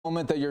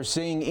Moment that you're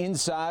seeing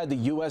inside the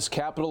U.S.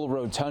 Capitol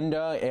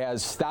Rotunda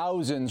as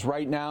thousands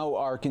right now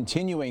are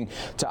continuing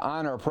to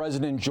honor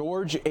President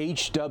George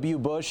H.W.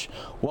 Bush.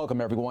 Welcome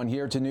everyone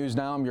here to News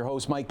Now. I'm your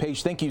host Mike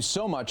Page. Thank you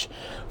so much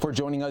for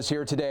joining us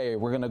here today.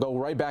 We're going to go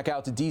right back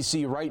out to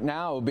D.C. right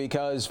now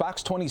because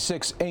Fox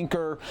 26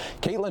 anchor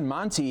Kaitlin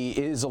Monte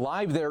is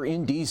live there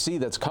in D.C.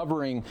 that's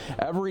covering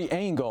every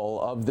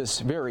angle of this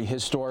very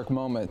historic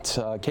moment.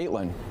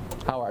 Kaitlin,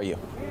 how are you?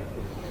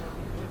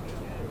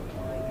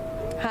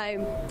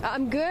 Hi,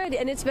 I'm good,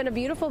 and it's been a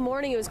beautiful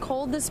morning. It was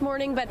cold this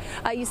morning, but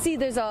you see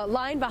there's a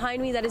line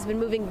behind me that has been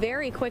moving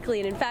very quickly,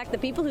 and in fact, the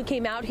people who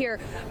came out here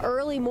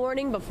early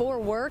morning before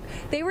work,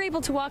 they were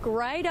able to walk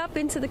right up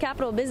into the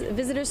Capitol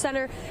Visitor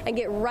Center and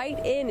get right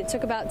in. It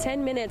took about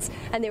 10 minutes,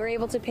 and they were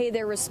able to pay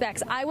their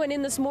respects. I went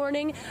in this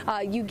morning.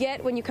 You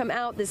get, when you come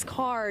out, this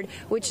card,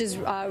 which is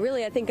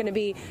really, I think, going to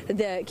be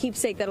the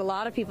keepsake that a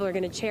lot of people are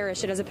going to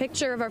cherish. It has a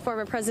picture of our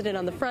former president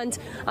on the front.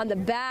 On the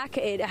back,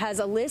 it has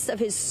a list of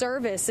his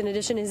service in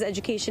addition his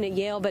education at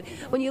Yale. But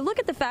when you look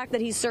at the fact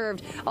that he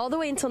served all the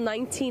way until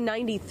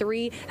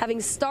 1993, having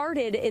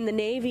started in the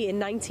Navy in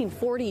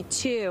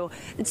 1942,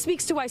 it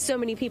speaks to why so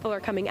many people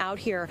are coming out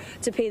here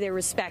to pay their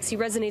respects. He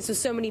resonates with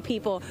so many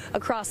people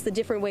across the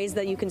different ways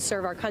that you can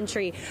serve our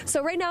country.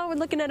 So right now we're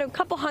looking at a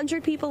couple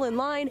hundred people in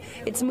line.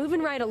 It's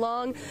moving right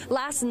along.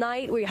 Last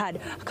night we had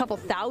a couple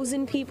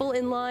thousand people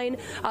in line,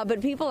 but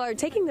people are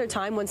taking their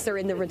time once they're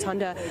in the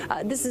rotunda.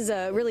 This is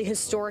a really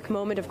historic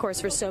moment, of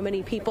course, for so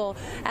many people.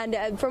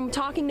 And from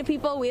talking to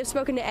people, we have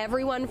spoken to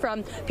everyone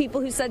from people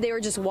who said they were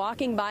just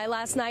walking by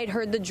last night,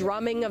 heard the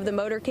drumming of the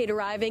motorcade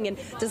arriving and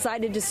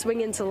decided to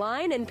swing into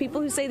line, and people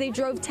who say they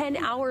drove 10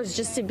 hours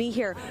just to be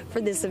here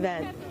for this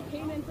event.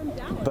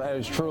 That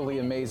is truly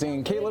amazing.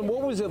 And Kaitlin,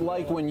 what was it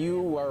like when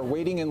you are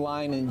waiting in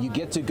line and you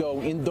get to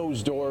go in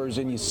those doors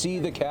and you see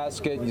the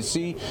casket, you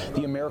see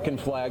the American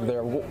flag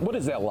there? What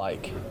is that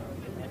like?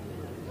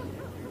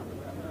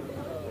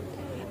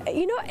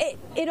 You know,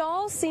 it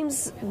all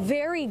seems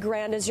very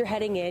grand as you're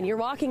heading in. You're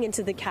walking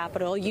into the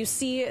Capitol. You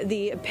see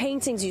the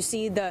paintings. You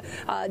see the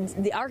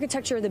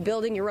architecture of the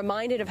building. You're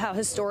reminded of how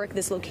historic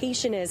this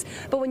location is.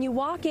 But when you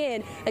walk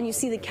in and you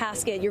see the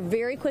casket, you're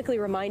very quickly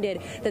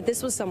reminded that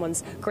this was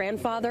someone's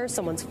grandfather,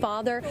 someone's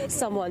father,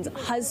 someone's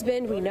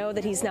husband. We know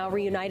that he's now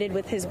reunited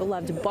with his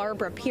beloved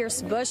Barbara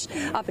Pierce Bush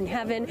up in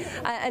heaven.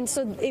 And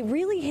so it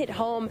really hit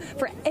home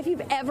for if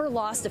you've ever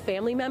lost a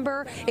family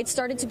member, it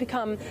started to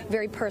become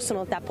very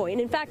personal at that point.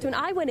 And in fact, when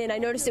I went in, I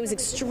noticed it was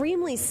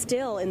extremely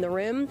still in the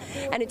room,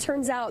 and it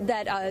turns out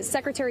that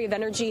Secretary of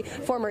Energy,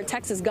 former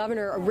Texas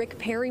Governor Rick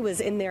Perry, was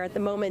in there at the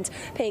moment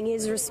paying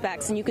his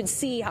respects, and you could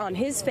see on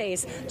his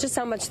face just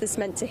how much this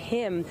meant to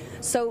him.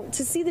 So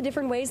to see the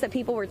different ways that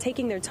people were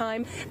taking their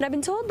time, and I've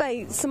been told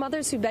by some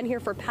others who've been here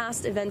for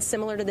past events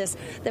similar to this,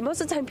 that most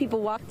of the time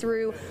people walk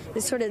through, they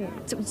sort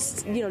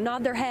of,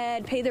 nod their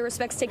head, pay their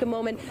respects, take a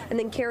moment, and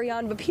then carry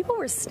on. But people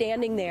were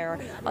standing there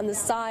on the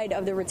side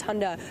of the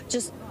rotunda,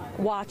 just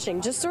watching,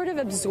 just sort of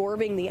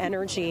absorbing the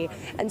energy.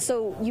 And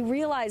so you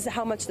realize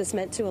how much this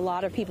meant to a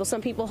lot of people.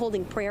 Some people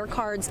holding prayer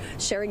cards,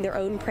 sharing their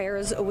own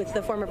prayers with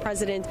the former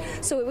president.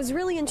 So it was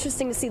really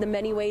interesting to see the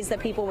many ways that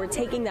people were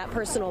taking that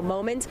personal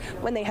moment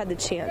when they had the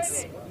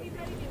chance.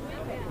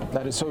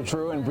 That is so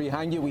true. And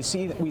behind you, we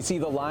see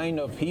the line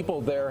of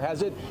people there.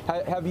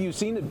 Have you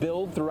seen it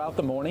build throughout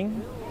the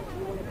morning?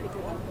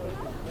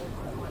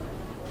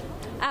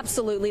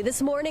 Absolutely.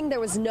 This morning, there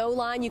was no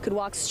line. You could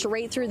walk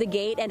straight through the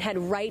gate and head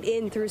right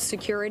in through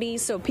security.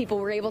 So people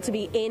were able to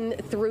be in,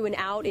 through, and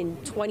out in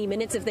 20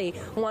 minutes if they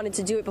wanted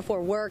to do it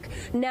before work.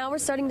 Now we're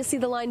starting to see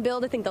the line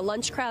build. I think the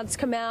lunch crowds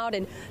come out,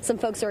 and some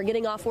folks are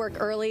getting off work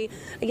early.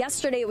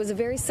 Yesterday, it was a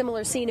very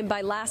similar scene, and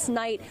by last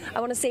night,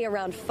 I want to say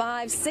around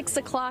 5, 6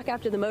 o'clock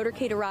after the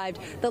motorcade arrived,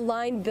 the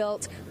line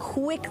built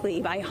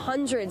quickly by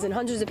hundreds and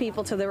hundreds of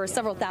people till there were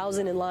several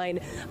thousand in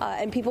line,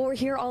 and people were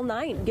here all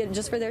night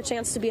just for their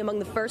chance to be among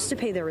the first to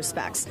pay their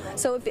respects.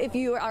 So if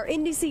you are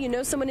in D.C., you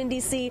know someone in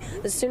D.C.,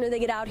 the sooner they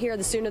get out here,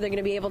 the sooner they're going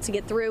to be able to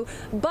get through.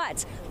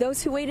 But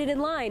those who waited in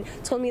line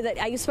told me that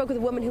I spoke with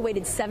a woman who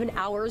waited 7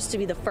 hours to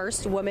be the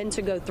first woman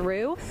to go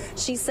through.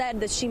 She said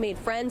that she made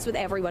friends with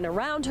everyone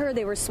around her.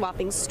 They were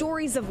swapping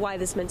stories of why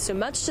this meant so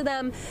much to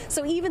them.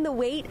 So even the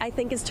wait, I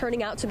think, is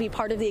turning out to be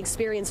part of the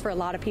experience for a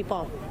lot of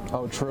people.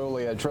 Oh,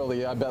 truly.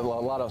 I bet a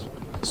lot of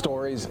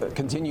stories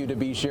continue to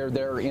be shared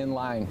there in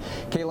line.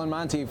 Kaitlin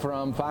Monte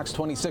from Fox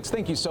 26,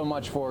 thank you so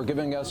much for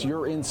giving us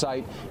your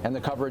insight and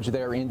the coverage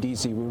there in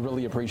D.C. We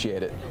really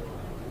appreciate it.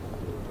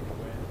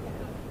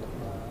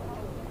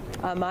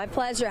 My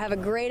pleasure. Have a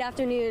great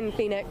afternoon,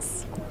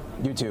 Phoenix.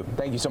 You too.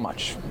 Thank you so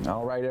much.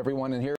 All right, everyone in here.